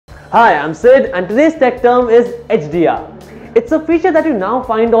Hi, I'm Sid and today's tech term is HDR. It's a feature that you now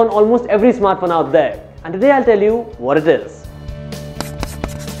find on almost every smartphone out there, and today I'll tell you what it is.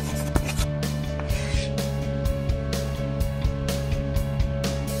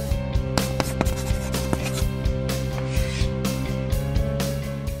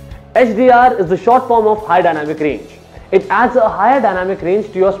 HDR is the short form of high dynamic range. It adds a higher dynamic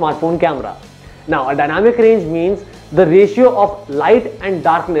range to your smartphone camera. Now, a dynamic range means the ratio of light and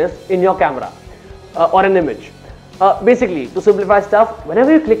darkness in your camera or an image. Basically, to simplify stuff,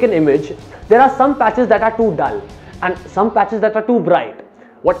 whenever you click an image, there are some patches that are too dull and some patches that are too bright.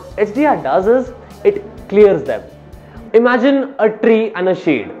 What HDR does is, it clears them. Imagine a tree and a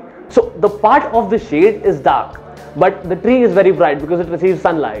shade. So, the part of the shade is dark, but the tree is very bright because it receives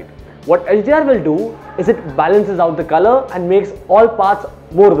sunlight. What HDR will do is it balances out the color and makes all parts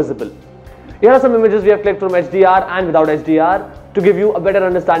more visible. Here are some images we have clicked from HDR and without HDR to give you a better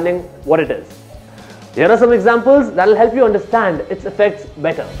understanding what it is. Here are some examples that will help you understand its effects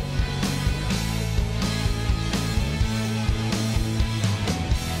better.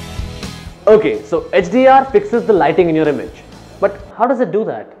 Okay, so HDR fixes the lighting in your image. But how does it do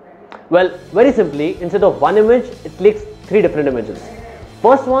that? Well, very simply, instead of one image, it clicks three different images.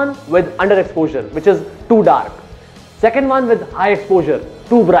 First one with underexposure, which is too dark. Second one with high exposure,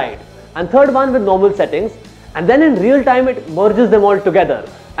 too bright. And third one with normal settings. And then in real time, it merges them all together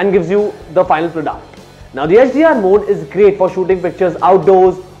and gives you the final product. Now, the HDR mode is great for shooting pictures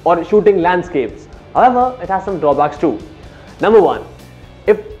outdoors or shooting landscapes. However, it has some drawbacks too. Number one,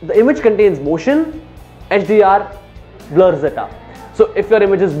 if the image contains motion, HDR blurs it up. So if your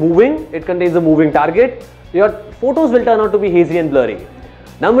image is moving, it contains a moving target, your photos will turn out to be hazy and blurry.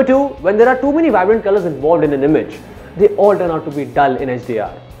 Number two, when there are too many vibrant colors involved in an image, they all turn out to be dull in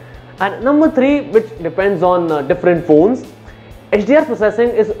HDR. And number three, which depends on different phones, HDR processing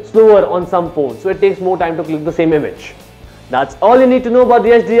is slower on some phones, so it takes more time to click the same image. That's all you need to know about the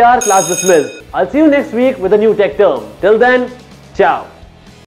HDR. Class dismissed. I'll see you next week with a new tech term. Till then, ciao.